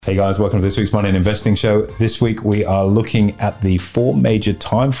Hey guys, welcome to this week's Money and Investing Show. This week we are looking at the 4 major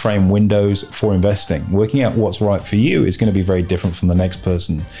time frame windows for investing. Working out what's right for you is going to be very different from the next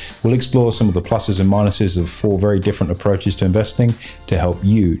person. We'll explore some of the pluses and minuses of 4 very different approaches to investing to help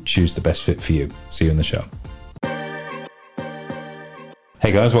you choose the best fit for you. See you in the show.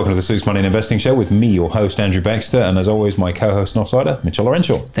 Hey guys, welcome to this week's Money and Investing Show with me, your host, Andrew Baxter, and as always, my co-host and offsider, Mitchell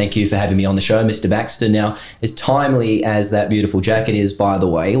Laurential. Thank you for having me on the show, Mr. Baxter. Now, as timely as that beautiful jacket is, by the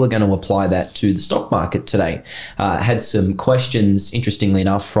way, we're going to apply that to the stock market today. Had some questions, interestingly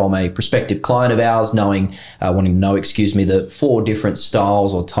enough, from a prospective client of ours, wanting to know, the 4 different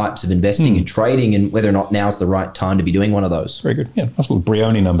styles or types of investing and trading, and whether or not now's the right time to be doing one of those. Very good. Yeah, nice little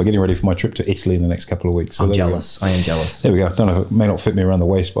Brioni number, getting ready for my trip to Italy in the next couple of weeks. So I'm jealous. I am jealous. There we go. Don't know if it may not fit me around the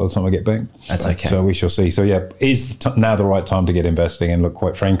waist by the time I get back. That's okay. So we shall see. So yeah, is now the right time to get investing? And look,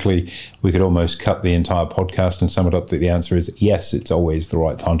 quite frankly, we could almost cut the entire podcast and sum it up that the answer is yes, it's always the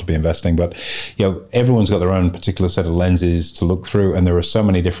right time to be investing. But everyone's got their own particular set of lenses to look through, and there are so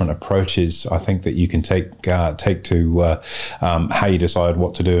many different approaches I think that you can take to how you decide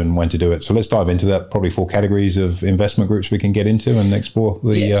what to do and when to do it. So let's dive into that. Probably 4 categories of investment groups we can get into and explore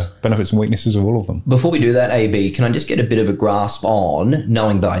the benefits and weaknesses of all of them. Before we do that, AB, can I just get a bit of a grasp on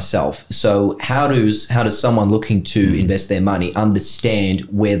knowing thyself? So how does someone looking to invest their money understand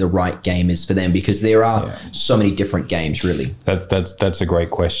where the right game is for them? Because there are so many different games, really. That's a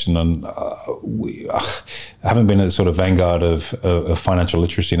great question, and I haven't been at the sort of vanguard of financial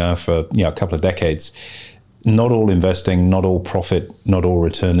literacy now for a couple of decades. Not all investing, not all profit, not all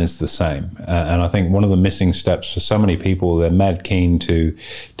return is the same. And I think one of the missing steps for so many people, they're mad keen to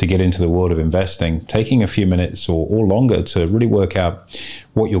get into the world of investing, taking a few minutes or longer to really work out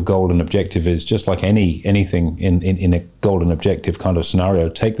what your goal and objective is. Just like anything in a goal and objective kind of scenario,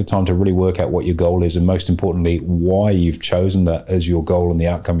 take the time to really work out what your goal is, and most importantly, why you've chosen that as your goal and the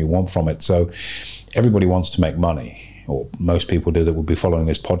outcome you want from it. So everybody wants to make money, or most people do that will be following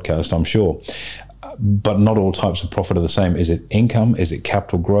this podcast, I'm sure. But not all types of profit are the same. Is it income? Is it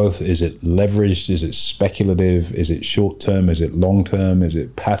capital growth? Is it leveraged? Is it speculative? Is it short-term? Is it long-term? Is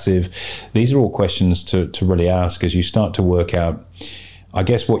it passive? These are all questions to really ask as you start to work out, I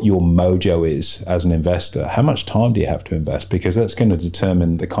guess, what your mojo is as an investor. How much time do you have to invest? Because that's going to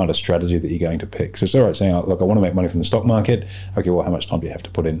determine the kind of strategy that you're going to pick. So it's all right saying, look, I want to make money from the stock market. Okay, well, how much time do you have to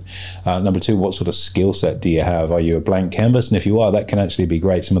put in? Number 2, what sort of skill set do you have? Are you a blank canvas? And if you are, that can actually be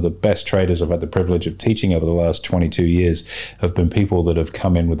great. Some of the best traders I've had the privilege of teaching over the last 22 years have been people that have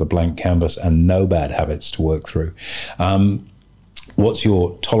come in with a blank canvas and no bad habits to work through. What's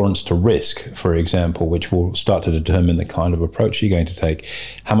your tolerance to risk, for example, which will start to determine the kind of approach you're going to take?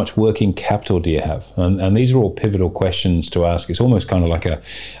 How much working capital do you have? And these are all pivotal questions to ask. It's almost kind of like a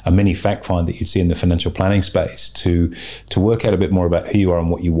mini fact find that you'd see in the financial planning space to work out a bit more about who you are and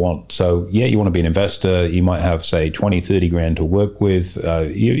what you want. So you want to be an investor. You might have, say, 20, 30 grand to work with.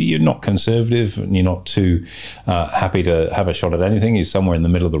 You're not conservative and you're not too happy to have a shot at anything. You're somewhere in the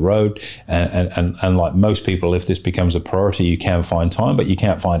middle of the road. And like most people, if this becomes a priority, you can find time, but you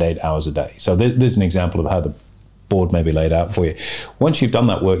can't find 8 hours a day. So there's an example of how the board may be laid out for you. Once you've done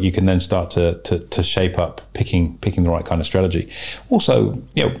that work, you can then start to shape up picking the right kind of strategy. Also,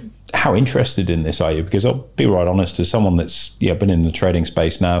 how interested in this are you? Because I'll be right honest, as someone that's been in the trading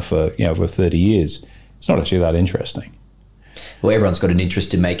space now for 30 years, it's not actually that interesting. Well, everyone's got an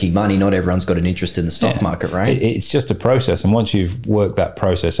interest in making money. Not everyone's got an interest in the stock market, right? It's just a process. And once you've worked that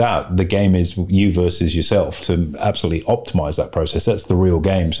process out, the game is you versus yourself to absolutely optimize that process. That's the real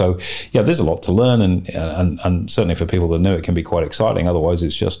game. So, there's a lot to learn. And certainly for people that know, it can be quite exciting. Otherwise,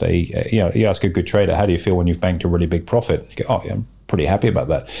 it's just you ask a good trader, how do you feel when you've banked a really big profit? You go, I'm pretty happy about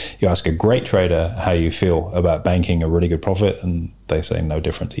that. You ask a great trader how you feel about banking a really good profit, and they say no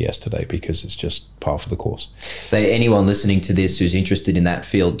different to yesterday, because it's just par for the course. Anyone listening to this who's interested in that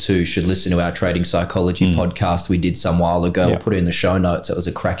field too should listen to our trading psychology podcast we did some while ago. We'll put it in the show notes. It was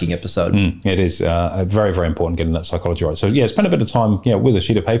a cracking episode. It is very, very important getting that psychology right. So spend a bit of time with a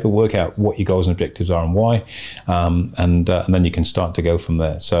sheet of paper, work out what your goals and objectives are and why, and then you can start to go from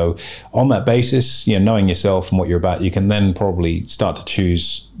there. So on that basis, knowing yourself and what you're about, you can then probably start to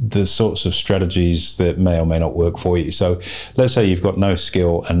choose the sorts of strategies that may or may not work for you. So let's say you've got no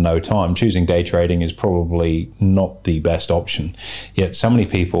skill and no time. Choosing day trading is probably not the best option. Yet so many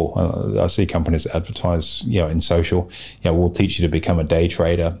people, I see companies that advertise, in social, will teach you to become a day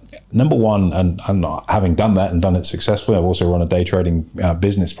trader. Number one, and having done that and done it successfully, I've also run a day trading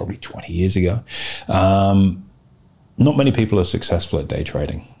business probably 20 years ago. Not many people are successful at day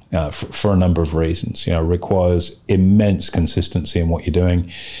trading. for a number of reasons. Requires immense consistency in what you're doing,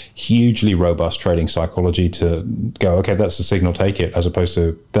 hugely robust trading psychology to go, okay, that's the signal, take it, as opposed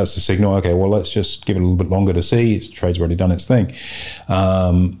to that's the signal, okay, well, let's just give it a little bit longer to see. The trade's already done its thing.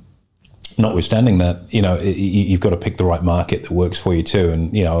 Notwithstanding that, you've got to pick the right market that works for you too.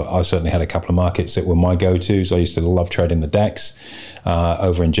 And, I certainly had a couple of markets that were my go-tos. I used to love trading the DAX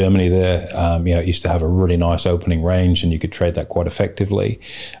over in Germany there. It used to have a really nice opening range and you could trade that quite effectively.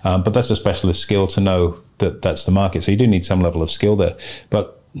 But that's a specialist skill to know that that's the market. So you do need some level of skill there.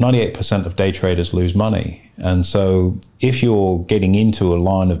 But 98% of day traders lose money. And so if you're getting into a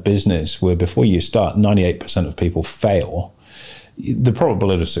line of business where before you start, 98% of people fail, the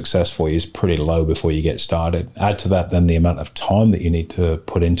probability of success for you is pretty low before you get started. Add to that then the amount of time that you need to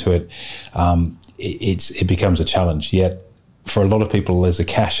put into it. It becomes a challenge. Yet for a lot of people, there's a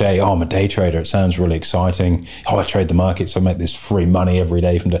cachet. Oh, I'm a day trader. It sounds really exciting. Oh, I trade the market, so I make this free money every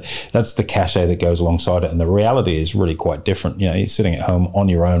day from day. That's the cachet that goes alongside it. And the reality is really quite different. You're sitting at home on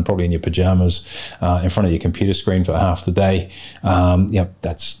your own, probably in your pajamas, in front of your computer screen for half the day.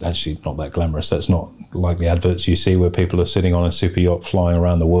 That's actually not that glamorous. That's not like the adverts you see where people are sitting on a super yacht flying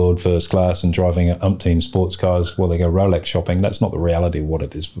around the world first class and driving umpteen sports cars while they go Rolex shopping. That's not the reality of what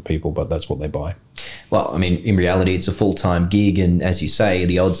it is for people, but that's what they buy. Well, in reality, it's a full-time gig, and as you say,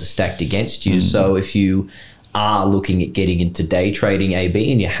 the odds are stacked against you. So if you are looking at getting into day trading,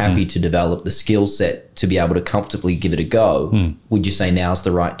 AB, and you're happy to develop the skill set to be able to comfortably give it a go, would you say now's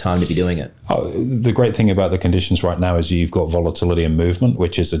the right time to be doing it? The great thing about the conditions right now is you've got volatility and movement,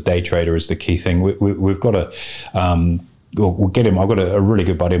 which is a day trader is the key thing. We've got a... We'll get him. I've got a really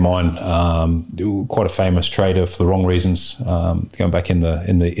good buddy of mine, quite a famous trader for the wrong reasons, going back in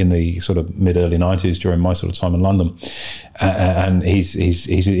the sort of mid-early 90s during my sort of time in London. And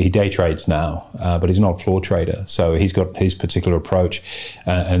he day trades now, but he's not a floor trader. So he's got his particular approach,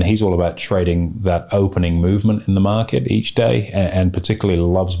 and he's all about trading that opening movement in the market each day, and particularly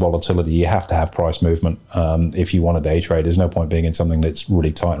loves volatility. You have to have price movement if you want to day trade. There's no point being in something that's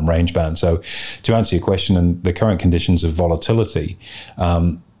really tight and range bound. So to answer your question, in the current conditions of volatility,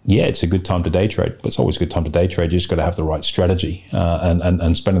 it's a good time to day trade, but it's always a good time to day trade. You just got to have the right strategy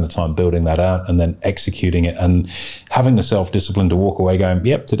and spending the time building that out and then executing it and having the self-discipline to walk away going,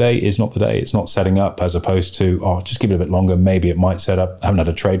 yep, today is not the day. It's not setting up, as opposed to, just give it a bit longer. Maybe it might set up. I haven't had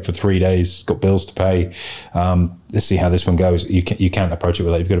a trade for 3 days, got bills to pay. Let's see how this one goes. You can't approach it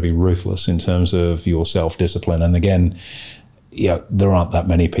with that. You've got to be ruthless in terms of your self-discipline. And again, there aren't that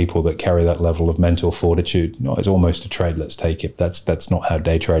many people that carry that level of mental fortitude. It's almost a trade, let's take it. That's not how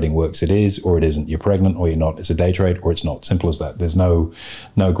day trading works. It is or it isn't. You're pregnant or you're not. It's a day trade or it's not. Simple as that. There's no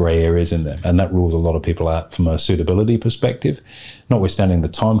grey areas in there. And that rules a lot of people out from a suitability perspective, notwithstanding the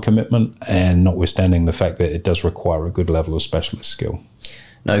time commitment and notwithstanding the fact that it does require a good level of specialist skill.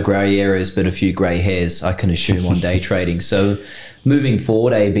 No grey areas, but a few grey hairs, I can assume, on day trading. So moving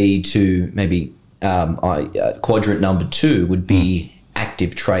forward, AB, to maybe... quadrant number 2 would be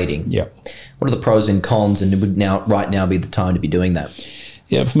active trading. Yep. What are the pros and cons, and it would right now be the time to be doing that?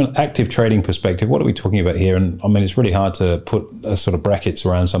 Yeah, from an active trading perspective, what are we talking about here? And I mean, it's really hard to put a sort of brackets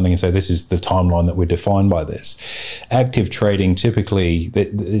around something and say this is the timeline that we're defined by this. Active trading, typically,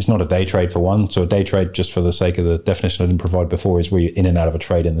 it's not a day trade for one. So a day trade, just for the sake of the definition I didn't provide before, is where you're in and out of a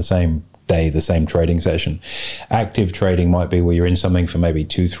trade in the same day, the same trading session. Active trading might be where you're in something for maybe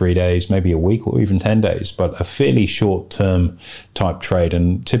 2-3 days, maybe a week or even 10 days, but a fairly short-term type trade.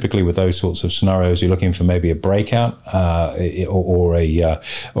 And typically with those sorts of scenarios, you're looking for maybe a breakout or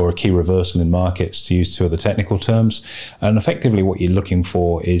a key reversal in markets, to use two of the technical terms. And effectively what you're looking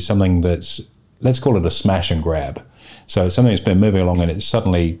for is something that's, let's call it a smash and grab. So something that's been moving along and it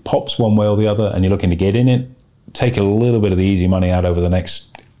suddenly pops one way or the other and you're looking to get in it, take a little bit of the easy money out over the next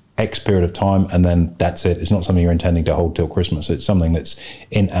X period of time, and then that's it. It's not something you're intending to hold till Christmas. It's something that's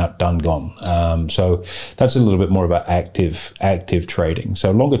in, out, done, gone. So that's a little bit more about active trading.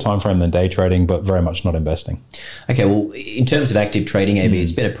 So longer time frame than day trading, but very much not investing. Okay, well, in terms of active trading, AB,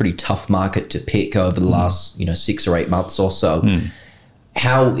 it's been a pretty tough market to pick over the last 6 or 8 months or so.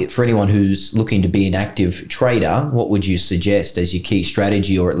 How, for anyone who's looking to be an active trader, what would you suggest as your key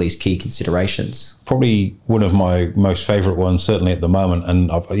strategy or at least key considerations? Probably one of my most favorite ones, certainly at the moment, and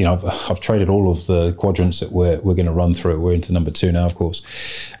I've traded all of the quadrants that we're going to run through. We're into number 2 now, of course.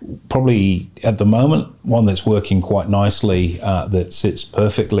 Probably at the moment, one that's working quite nicely, that sits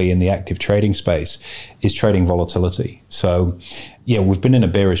perfectly in the active trading space, is trading volatility. So, yeah, we've been in a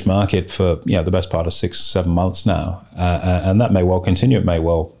bearish market for the best part of 6-7 months now, and that may well continue. It may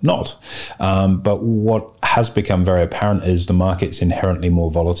well not. But what has become very apparent is the market's inherently more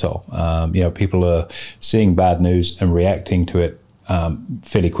volatile. People are seeing bad news and reacting to it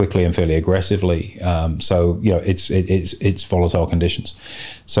fairly quickly and fairly aggressively. So it's volatile conditions.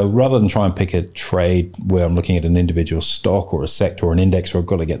 So rather than try and pick a trade where I'm looking at an individual stock or a sector or an index where I've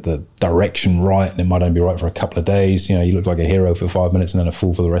got to get the direction right and it might only be right for a couple of days, you look like a hero for 5 minutes and then a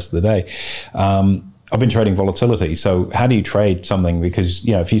fool for the rest of the day. I've been trading volatility. So how do you trade something? Because,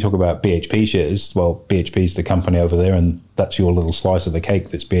 if you talk about BHP shares, well, BHP is the company over there and that's your little slice of the cake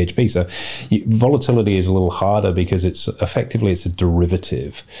that's BHP. So volatility is a little harder because it's a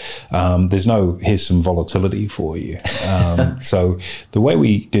derivative. There's no, here's some volatility for you. So the way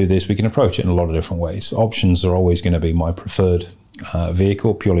we do this, we can approach it in a lot of different ways. Options are always going to be my preferred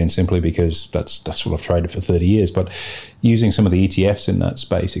vehicle, purely and simply because that's what I've traded for 30 years. But using some of the ETFs in that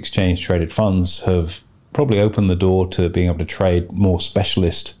space, exchange traded funds, have probably opened the door to being able to trade more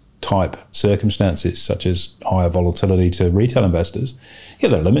specialist type circumstances, such as higher volatility to retail investors.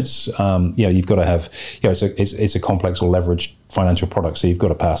 There are limits. You've got to have, it's a complex or leveraged financial product, so you've got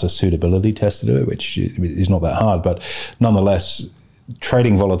to pass a suitability test to do it, which is not that hard. But nonetheless,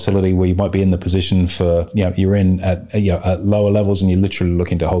 trading volatility where you might be in the position for, you're in at lower levels and you're literally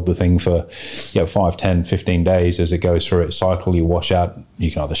looking to hold the thing for 5, 10, 15 days as it goes through its cycle, you wash out.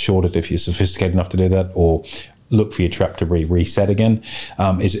 You can either short it if you're sophisticated enough to do that, or look for your trap to reset again,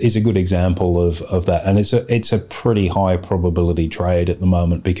 is a good example of that. And it's a pretty high probability trade at the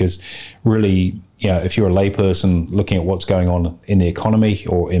moment, because really, if you're a layperson looking at what's going on in the economy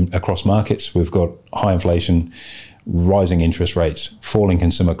or across markets, we've got high inflation, rising interest rates, falling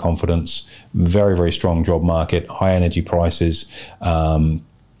consumer confidence, very, very strong job market, high energy prices,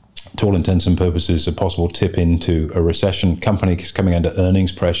 to all intents and purposes, a possible tip into a recession, companies coming under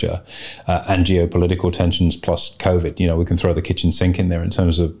earnings pressure, and geopolitical tensions plus COVID. We can throw the kitchen sink in there in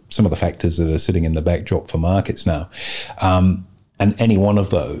terms of some of the factors that are sitting in the backdrop for markets now. And any one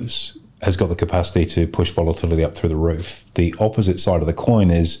of those has got the capacity to push volatility up through the roof. The opposite side of the coin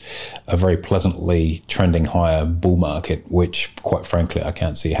is a very pleasantly trending higher bull market, which, quite frankly, I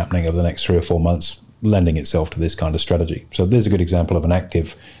can't see happening over the next 3 or 4 months, lending itself to this kind of strategy. So there's a good example of an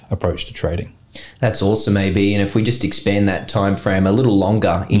active approach to trading. That's awesome, AB. And if we just expand that time frame a little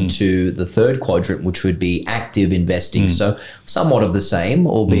longer into the third quadrant, which would be active investing, so somewhat of the same,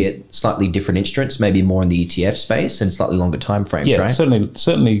 albeit slightly different instruments, maybe more in the ETF space and slightly longer time frames, right?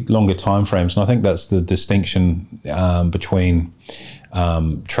 Certainly longer time frames. And I think that's the distinction between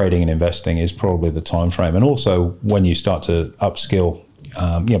trading and investing, is probably the time frame. And also when you start to upskill,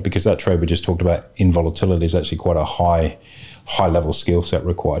 because that trade we just talked about in volatility is actually quite a high level skill set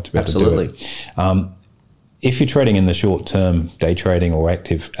required to be able to do it. If you're trading in the short term, day trading or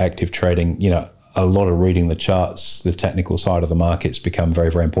active trading, a lot of reading the charts, the technical side of the markets become very,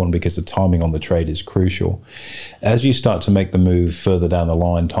 very important, because the timing on the trade is crucial. As you start to make the move further down the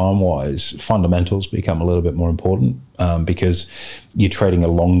line time-wise, fundamentals become a little bit more important, because you're trading a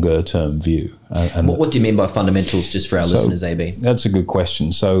longer term view. And what do you mean by fundamentals, just for our listeners, AB? That's a good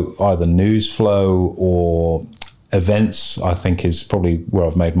question. So either news flow or events, I think, is probably where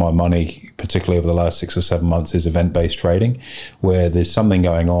I've made my money, particularly over the last 6 or 7 months, is event-based trading, where there's something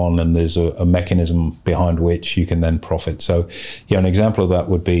going on and there's a mechanism behind which you can then profit. So, an example of that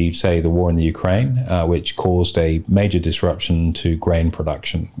would be, say, the war in the Ukraine, which caused a major disruption to grain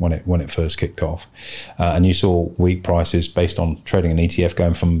production when it first kicked off. And you saw wheat prices based on trading an ETF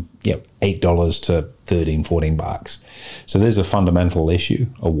going from $8 to $13, $14. So there's a fundamental issue,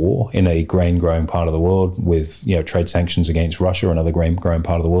 a war in a grain growing part of the world, with trade sanctions against Russia, another grain growing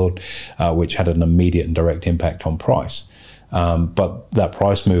part of the world, which had an immediate and direct impact on price. But that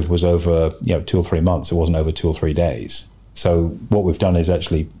price move was over 2 or 3 months. It wasn't over 2 or 3 days. So what we've done is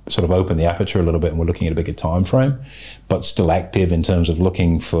actually sort of open the aperture a little bit, and we're looking at a bigger time frame, but still active in terms of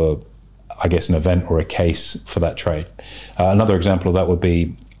looking for, I guess, an event or a case for that trade. Another example of that would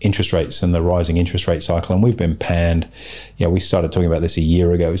be interest rates and the rising interest rate cycle. And we've been panned. We started talking about this a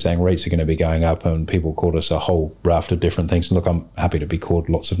year ago, saying rates are going to be going up, and people called us a whole raft of different things. And look, I'm happy to be called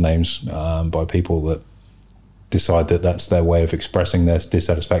lots of names by people that decide that that's their way of expressing their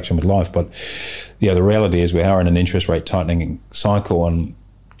dissatisfaction with life. But the reality is we are in an interest rate tightening cycle, and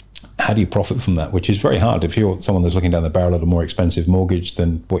how do you profit from that? Which is very hard. If you're someone that's looking down the barrel at a more expensive mortgage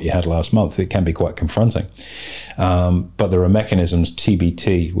than what you had last month, it can be quite confronting. But there are mechanisms,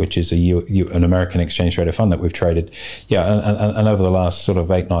 TBT, which is an American exchange traded fund that we've traded. And over the last sort of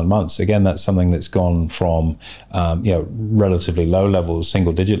 8-9 months, again, that's something that's gone from relatively low levels,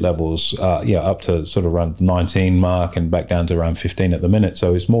 single digit levels, up to sort of around the 19 mark and back down to around 15 at the minute.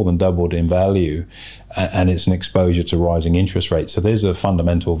 So it's more than doubled in value. And it's an exposure to rising interest rates. So there's a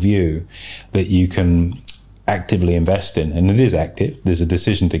fundamental view that you can actively invest in, and it is active. There's a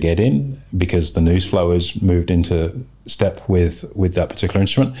decision to get in because the news flow has moved into step with that particular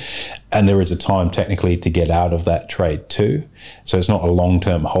instrument, and there is a time technically to get out of that trade too. So it's not a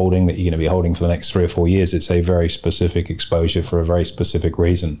long-term holding that you're going to be holding for the next 3 or 4 years. It's a very specific exposure for a very specific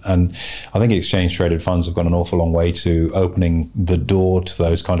reason. And I think exchange traded funds have gone an awful long way to opening the door to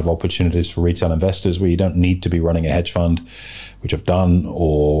those kind of opportunities for retail investors, where you don't need to be running a hedge fund, which I've done,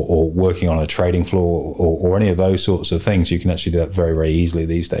 or working on a trading floor, or any of those sorts of things. You can actually do that very, very easily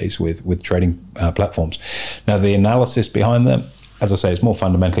these days with trading platforms. Now, the analysis behind them, as I say, it's more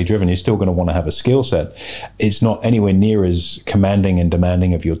fundamentally driven. You're still going to want to have a skill set. It's not anywhere near as commanding and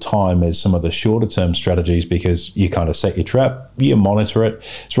demanding of your time as some of the shorter term strategies, because you kind of set your trap, you monitor it.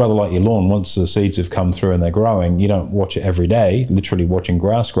 It's rather like your lawn. Once the seeds have come through and they're growing, you don't watch it every day, literally watching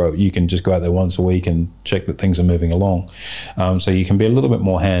grass grow. You can just go out there once a week and check that things are moving along. So you can be a little bit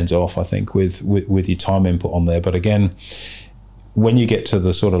more hands off, I think, with your time input on there. But again, when you get to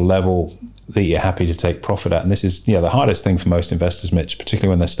the sort of level that you're happy to take profit at, and this is the hardest thing for most investors, Mitch, particularly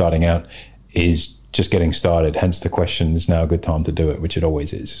when they're starting out, is just getting started. Hence the question, is now a good time to do it, which it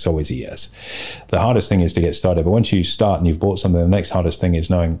always is. It's always a yes. The hardest thing is to get started, but once you start and you've bought something, the next hardest thing is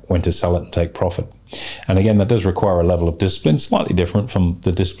knowing when to sell it and take profit. And again, that does require a level of discipline, slightly different from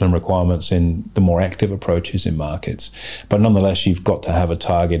the discipline requirements in the more active approaches in markets. But nonetheless, you've got to have a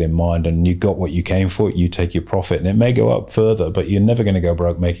target in mind, and you got what you came for, you take your profit, and it may go up further, but you're never going to go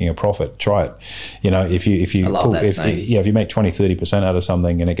broke making a profit. Try it. If you I love that saying. If you make 20-30% out of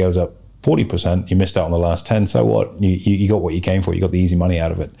something and it goes up 40%, you missed out on the last 10, so what? You got what you came for, you got the easy money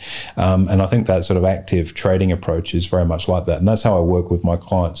out of it. And I think that sort of active trading approach is very much like that. And that's how I work with my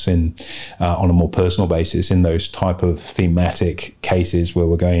clients on a more personal basis in those type of thematic cases where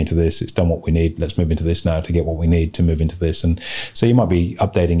we're going into this, it's done what we need, let's move into this now to get what we need to move into this. And so you might be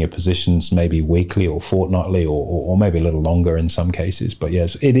updating your positions maybe weekly or fortnightly or maybe a little longer in some cases. But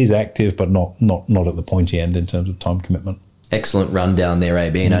yes, it is active, but not at the pointy end in terms of time commitment. Excellent rundown there,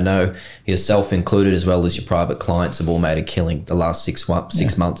 AB. And I know yourself included, as well as your private clients, have all made a killing the last 6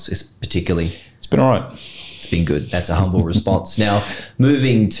 months, particularly. It's been all right. It's been good. That's a humble response. Now,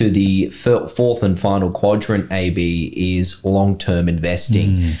 moving to the fourth and final quadrant, AB, is long-term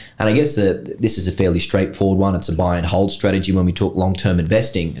investing. And I guess this is a fairly straightforward one. It's a buy and hold strategy when we talk long-term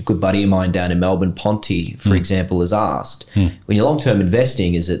investing. A good buddy of mine down in Melbourne, Ponty, for example, has asked, when you're long-term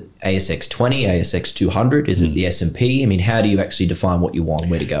investing, is it ASX 20, ASX 200? Is it the S&P? I mean, how do you actually define what you want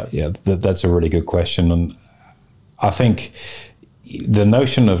and where to go? Yeah, that's a really good question. And I think the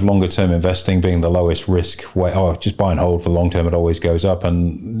notion of longer term investing being the lowest risk way, just buy and hold for the long term, it always goes up.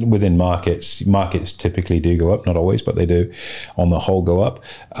 And within markets typically do go up, not always, but they do on the whole go up.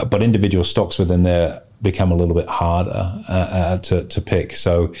 But individual stocks within there become a little bit harder to pick.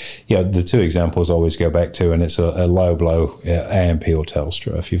 So, the two examples I always go back to, and it's a low blow, AMP or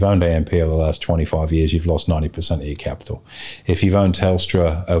Telstra. If you've owned AMP over the last 25 years, you've lost 90% of your capital. If you've owned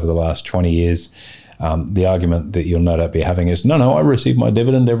Telstra over the last 20 years, the argument that you'll no doubt be having is, no, I receive my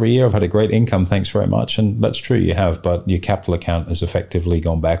dividend every year. I've had a great income, thanks very much. And that's true, you have, but your capital account has effectively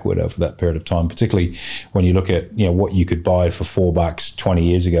gone backward over that period of time, particularly when you look at what you could buy for $4 20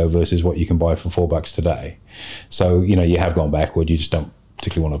 years ago versus what you can buy for $4 today. So, you have gone backward, you just don't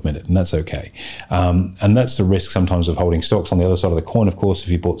particularly want to admit it, and that's okay. And that's the risk sometimes of holding stocks. On the other side of the coin, of course, if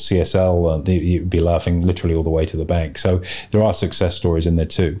you bought CSL, you'd be laughing literally all the way to the bank. So there are success stories in there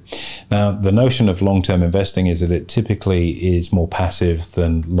too. Now, the notion of long-term investing is that it typically is more passive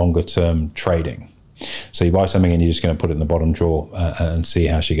than longer-term trading. So you buy something and you're just going to put it in the bottom drawer and see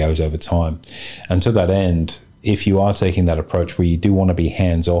how she goes over time. And to that end, if you are taking that approach where you do want to be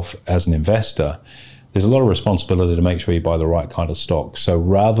hands-off as an investor, there's a lot of responsibility to make sure you buy the right kind of stock. So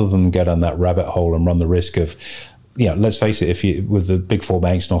rather than get on that rabbit hole and run the risk of, let's face it, with the big four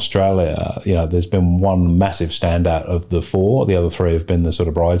banks in Australia, there's been one massive standout of the four. The other three have been the sort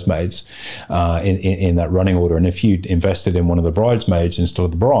of bridesmaids in that running order. And if you invested in one of the bridesmaids instead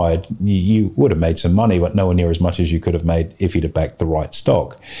of the bride, you would have made some money, but nowhere near as much as you could have made if you'd have backed the right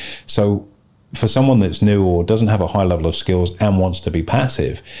stock. So for someone that's new or doesn't have a high level of skills and wants to be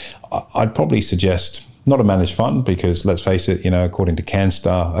passive, I'd probably suggest not a managed fund, because let's face it, according to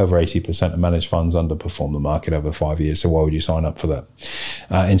CanStar, over 80% of managed funds underperform the market over 5 years. So why would you sign up for that?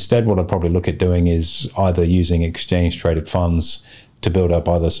 Instead, what I'd probably look at doing is either using exchange traded funds to build up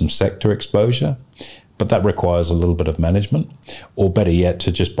either some sector exposure, but that requires a little bit of management, or better yet,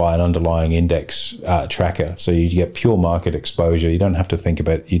 to just buy an underlying index tracker. So you get pure market exposure. You don't have to think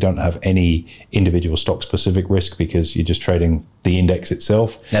about, you don't have any individual stock specific risk because you're just trading the index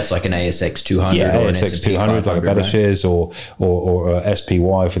itself. That's like an ASX 200 or an ASX 200, like a better shares, or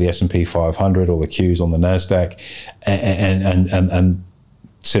SPY for the S&P 500, or the Qs on the NASDAQ, and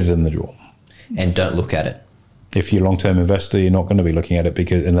sit it in the drawer. And don't look at it. If you're a long-term investor, you're not going to be looking at it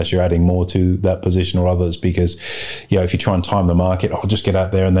because unless you're adding more to that position or others, because if you try and time the market, I'll just get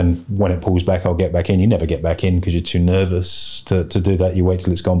out there and then when it pulls back, I'll get back in. You never get back in because you're too nervous to do that. You wait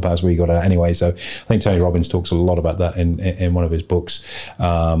till it's gone past where you got out anyway. So I think Tony Robbins talks a lot about that in one of his books.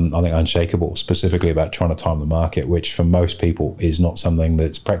 I think Unshakable, specifically about trying to time the market, which for most people is not something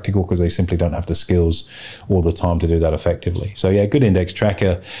that's practical because they simply don't have the skills or the time to do that effectively. So good index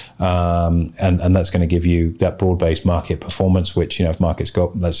tracker, and that's going to give you that broad-based market performance, which, if markets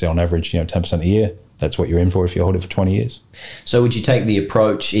got, let's say on average, 10% a year, that's what you're in for if you hold it for 20 years. So would you take the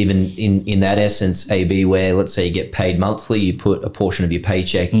approach even in that essence, AB, where let's say you get paid monthly, you put a portion of your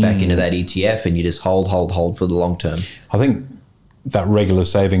paycheck back into that ETF and you just hold for the long term? I think that regular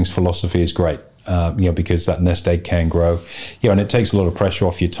savings philosophy is great, because that nest egg can grow. And it takes a lot of pressure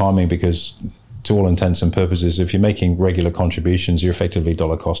off your timing because to all intents and purposes, if you're making regular contributions, you're effectively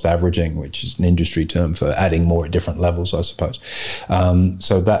dollar cost averaging, which is an industry term for adding more at different levels, I suppose.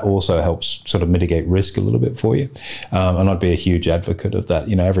 So that also helps sort of mitigate risk a little bit for you. And I'd be a huge advocate of that.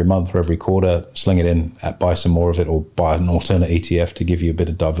 Every month or every quarter, sling it in, buy some more of it, or buy an alternate ETF to give you a bit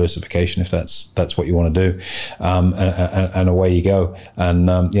of diversification if that's what you want to do. And away you go. And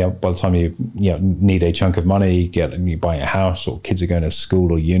by the time you need a chunk of money, you're buying a house, or kids are going to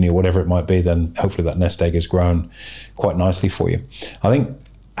school or uni or whatever it might be, then hopefully that nest egg has grown quite nicely for you. I think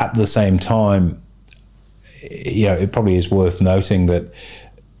at the same time, it probably is worth noting that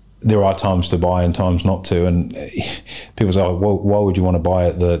there are times to buy and times not to. And people say, well, why would you want to buy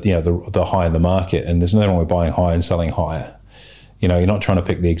at the high in the market? And there's nothing wrong with buying high and selling higher. You're not trying to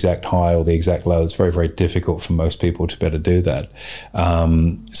pick the exact high or the exact low. It's very, very difficult for most people to be able to do that.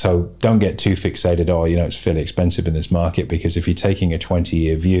 So don't get too fixated, it's fairly expensive in this market, because if you're taking a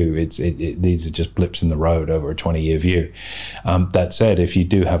 20-year view, these are just blips in the road over a 20-year view. That said, if you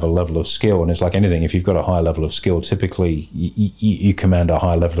do have a level of skill, and it's like anything, if you've got a high level of skill, typically you command a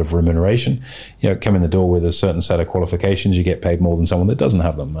high level of remuneration. Come in the door with a certain set of qualifications, you get paid more than someone that doesn't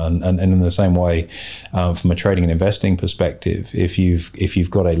have them. And in the same way, from a trading and investing perspective, if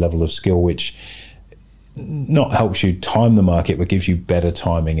you've got a level of skill which not helps you time the market but gives you better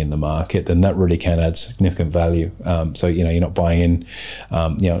timing in the market, then that really can add significant value. So you're not buying in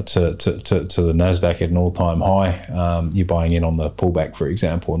to the Nasdaq at an all-time high. You're buying in on the pullback, for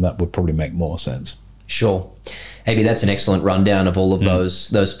example, and that would probably make more sense. Sure. Maybe that's an excellent rundown of all of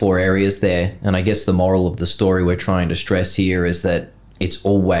those four areas there. And I guess the moral of the story we're trying to stress here is that it's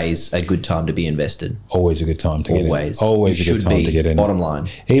always a good time to be invested. Always a good time to get in. Always a good time to get in. Bottom line.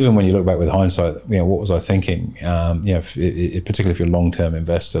 Even when you look back with hindsight, what was I thinking? Particularly if you're a long-term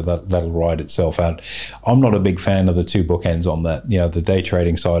investor, that'll ride itself out. I'm not a big fan of the two bookends on that. The day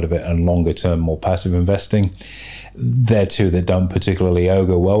trading side of it and longer-term, more passive investing. They're two that don't particularly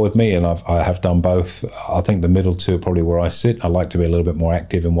augur well with me, and I have done both. I think the middle two are probably where I sit. I like to be a little bit more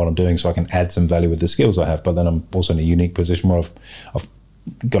active in what I'm doing so I can add some value with the skills I have, but then I'm also in a unique position where I've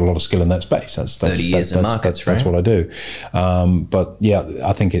got a lot of skill in that space. That's 30 years in markets, right? That's what I do. But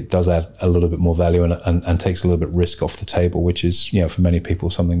I think it does add a little bit more value and takes a little bit of risk off the table, which is, for many people,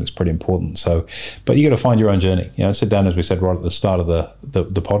 something that's pretty important. So, but you got to find your own journey. Sit down, as we said right at the start of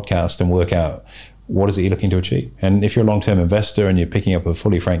the podcast, and work out what is it you're looking to achieve. And if you're a long-term investor and you're picking up a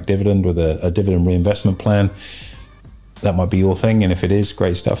fully franked dividend with a dividend reinvestment plan, that might be your thing. And if it is,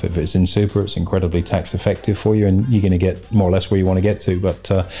 great stuff. If it's in super, it's incredibly tax effective for you, and you're going to get more or less where you want to get to. But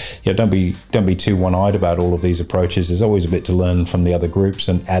don't be too one-eyed about all of these approaches. There's always a bit to learn from the other groups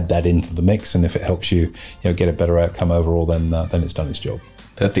and add that into the mix. And if it helps you, get a better outcome overall, then it's done its job.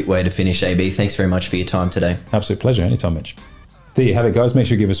 Perfect way to finish, AB. Thanks very much for your time today. Absolute pleasure. Anytime, Mitch. There you have it, guys. Make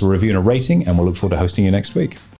sure you give us a review and a rating, and we'll look forward to hosting you next week.